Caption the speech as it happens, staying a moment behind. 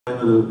Now,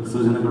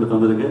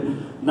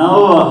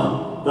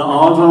 the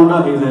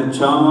all-rounder is a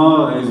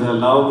charmer, is a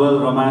lovable,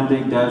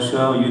 romantic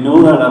dasher. You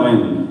know that, I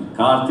mean,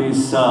 Karthi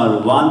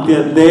sir,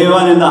 Vantya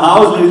Devan in the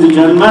house, ladies and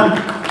gentlemen.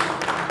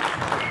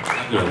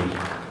 Thank you.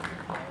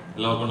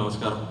 Hello,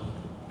 namaskar.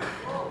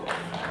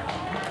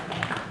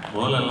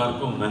 All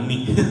ellarkum nanni.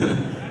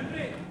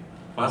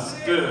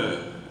 First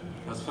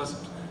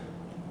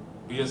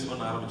PS1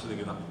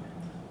 ஆரம்பிச்சதுங்க தான்.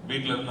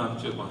 வீட்ல இருந்து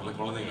அனுப்பிச்சு வைப்பாங்கல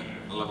குழந்தைங்க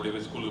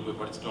நல்லபடியா ஸ்கூலுக்கு போய்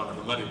படிச்சிட்டு வாங்க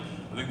அந்த மாதிரி.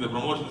 I think the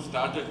promotion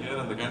started here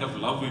and the kind of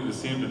love we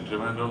received in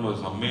Trivandrum was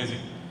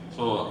amazing.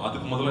 So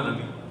அதுக்கு முதல்ல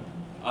நன்றி.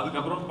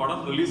 அதுக்கப்புறம்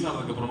படம் ரிலீஸ்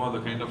ஆனதுக்கு அப்புறமா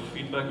the kind of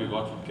feedback we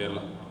got from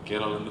Kerala.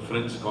 கேரளால இருந்து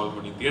ஃப்ரெண்ட்ஸ் கால்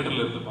பண்ணி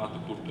தியேட்டர்ல இருந்து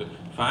பார்த்து கூப்பிட்டு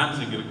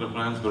ஃபேன்ஸ் இங்க இருக்கிற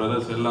ஃப்ரெண்ட்ஸ்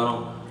பிரதர்ஸ்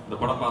எல்லாரும் இந்த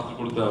படம் பார்த்து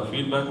கொடுத்த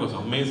feedback was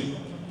amazing.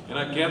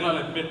 ஏன்னா கேரளால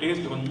எப்பவுமே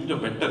டேஸ்ட்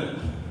கொஞ்சம் பெட்டர்.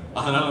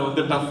 அதனால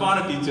வந்து டஃப்பான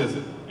டீச்சர்ஸ்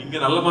இங்க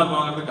நல்ல மார்க்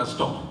வாங்குறது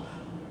கஷ்டம்.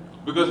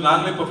 Because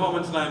நாங்களே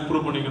performance நான்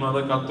இம்ப்ரூவ் பண்ணிக்கணும், அதை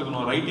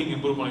கற்றுக்கணும், ரைட்டிங்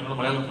இம்ப்ரூவ் பண்ணிக்கணும்,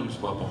 மலையாளம் ஃபிலிம்ஸ்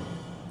பார்ப்போம்.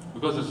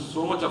 Because there's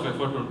so much of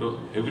effort into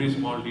every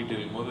small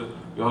detail போது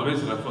we always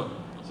refer.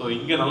 ஸோ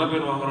இங்கே நல்ல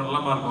பேர் வாங்குறோம், நல்ல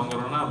மார்க்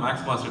வாங்குறோம்னா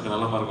மேக்ஸ் மாஸ்டருக்கு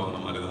நல்ல மார்க் வாங்குற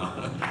மாதிரி தான்.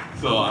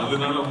 ஸோ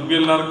அதனால உங்கள்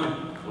எல்லாருக்கும்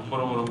ரொம்ப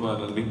ரொம்ப ரொம்ப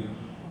நன்றி.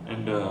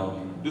 And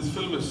this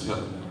film is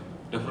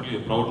definitely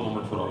a proud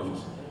moment for all of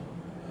us.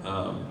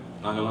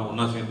 நாங்கள்லாம்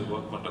ஒன்றா சேர்ந்து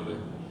ஒர்க் பண்ணுறது,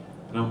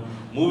 ஏன்னா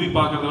மூவி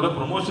பார்க்கறத விட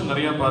ப்ரொமோஷன்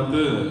நிறையா பார்த்து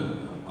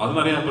அது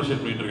நிறையா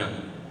அப்ரிஷியேட் பண்ணிட்டு இருக்காங்க.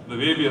 The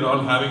way we are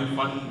all having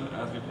fun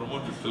as we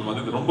promote this film,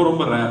 அது ரொம்ப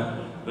ரொம்ப rare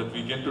that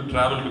we get to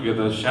travel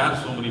together, share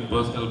so many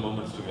personal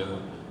moments together.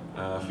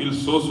 Feel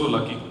so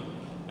lucky.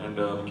 And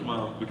முக்கியமா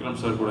விக்ரம்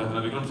சார் கூட,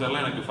 விக்ரம்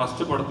சார்லாம் எனக்கு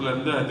first படத்துல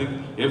இருந்து I think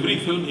every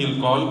film he'll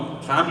call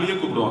ஃபேமிலியே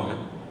கூப்பிடுவாங்க.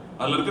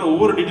 அதில் இருக்கிற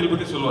ஒவ்வொரு டீட்டெயில்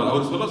பற்றி சொல்லுவார்.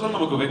 அவர் சொல்ல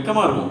நமக்கு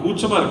வெக்கமா இருக்கும்,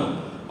 கூச்சமா இருக்கும்,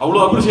 அவ்வளோ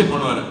அப்ரிஷியேட்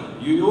பண்ணுவார்.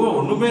 ஐயோ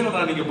ஒன்றுமே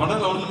இல்லைடா, நீங்கள்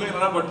பண்ணதில் ஒன்றுமே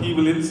இல்லைடா, but he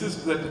will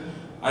insist that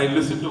I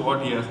listen to what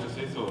he has to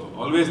say. So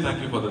always thank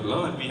you for that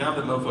love, and we have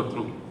that love for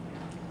through.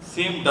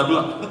 Same double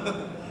up.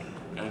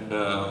 And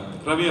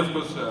Ravi, of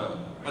course,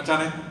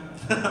 Machane.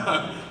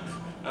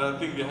 I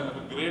think we have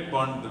a great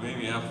bond the way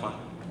we have fun.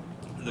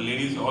 And the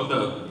ladies, all the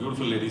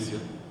beautiful ladies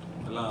here,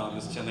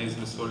 Miss Chennai's,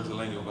 Miss World's,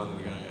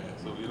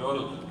 so we're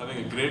all having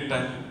a great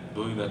time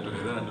doing that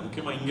together. And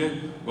Mukhima Inge,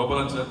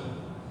 Gopalan sir,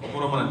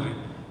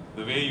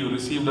 the way you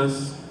received us,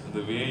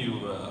 the way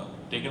you've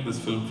taken this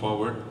film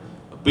forward,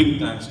 a big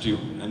thanks to you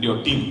and your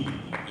team.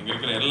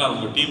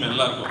 Your team,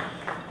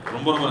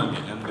 ரொம்ப ரொம்ப நன்றி.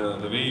 And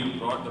the way you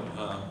brought the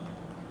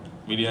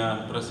media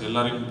and press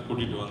எல்லாரையும்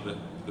கூட்டிட்டு வந்து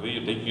the way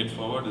you're taking it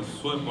forward is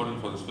so important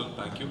for this film.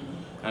 Thank you.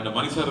 And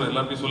money sir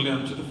எல்லாருக்கும் சொல்லி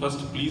அனுப்பிச்சிட்டு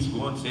first please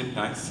go and say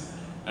thanks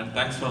and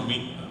thanks from me.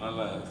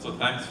 So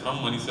thanks from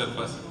money sir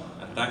first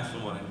and thanks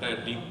from our entire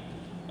team.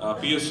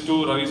 PS2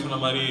 Ravi சொன்ன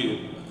மாதிரி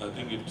I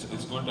think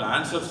it's going to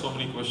answer so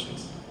many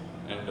questions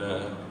and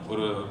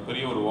ஒரு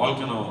பெரிய ஒரு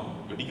volcano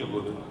வெடிக்க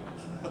போகுது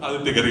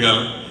ஆதித்ய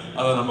கரிகாலன்,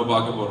 அதை நம்ம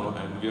பார்க்க போறோம்.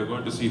 and we are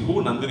going to see who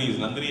Nandini is.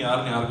 Nandini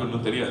யாருன்னு யாருக்கும்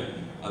இன்னும் தெரியாது.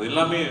 அது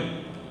எல்லாமே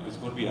is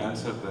going to be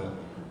answered there.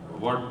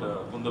 What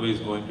Kundavai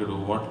is going to do,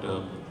 what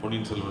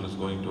Ponniyin Selvan is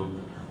going to,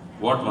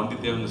 what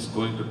Vandithevan is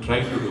going to try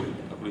to do.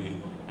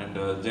 And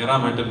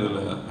Jayaram,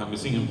 I'm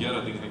missing him here.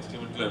 I think next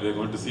event we are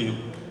going to see him.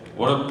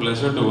 What a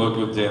pleasure to work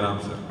with Jayaram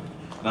sir.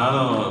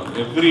 Nanu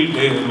every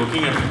day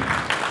looking at him.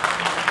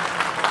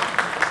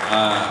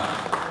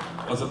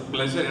 Was a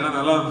pleasure. ஏன்னா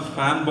நல்லா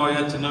fan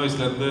பாயாக சின்ன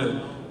வயசுலேருந்து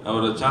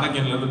அவர்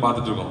சாணக்கியன்லேருந்து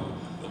பார்த்துட்டு இருக்கோம்.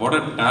 What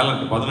a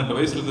talent. 18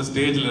 வயசுலேருந்து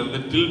ஸ்டேஜில் இருந்து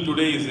till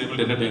today is able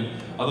to entertain.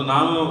 அது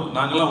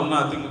நாங்களாம் ஒன்றா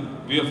I think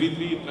we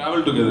three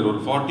travel together. ஒரு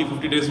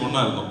 40-50 days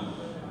ஒன்றா இருந்தோம்.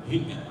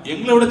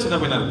 எங்களை விட சின்ன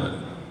பையனாக இருப்பார்.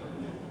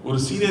 ஒரு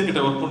சீனியர்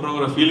கிட்ட ஒர்க்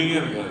பண்ணுறவங்க ஃபீலிங்கே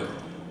இருக்காது.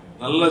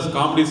 நல்ல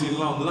காமெடி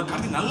சீன்லாம் வந்து தான்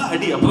கார்த்தி நல்லா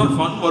அடி, அப்போ தான்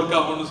ஃபன் ஒர்க்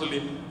ஆகும்னு சொல்லி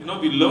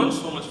we learned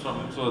so much from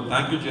him. So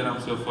thank you Jayaram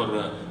sir for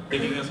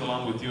taking us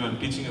along with you and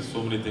teaching us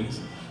so many things.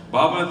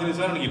 Baba Antony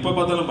sir எனக்கு இப்போ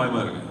பார்த்தாலும் பயமா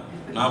இருக்கு.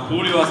 நான்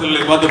பூலி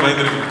வாசலில் பார்த்து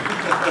பயந்துருக்கேன்.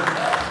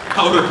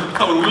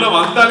 அவர் உள்ள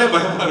வந்தாலே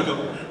பயமா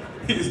இருக்கும்.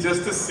 He is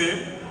just the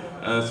same.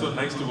 So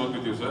nice to work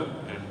with you sir,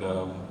 and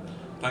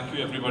thank you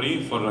everybody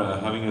for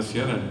having us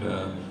here, and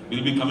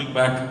we'll be coming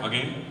back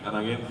again and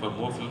again for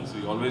more films.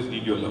 We always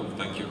need your love.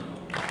 Thank you.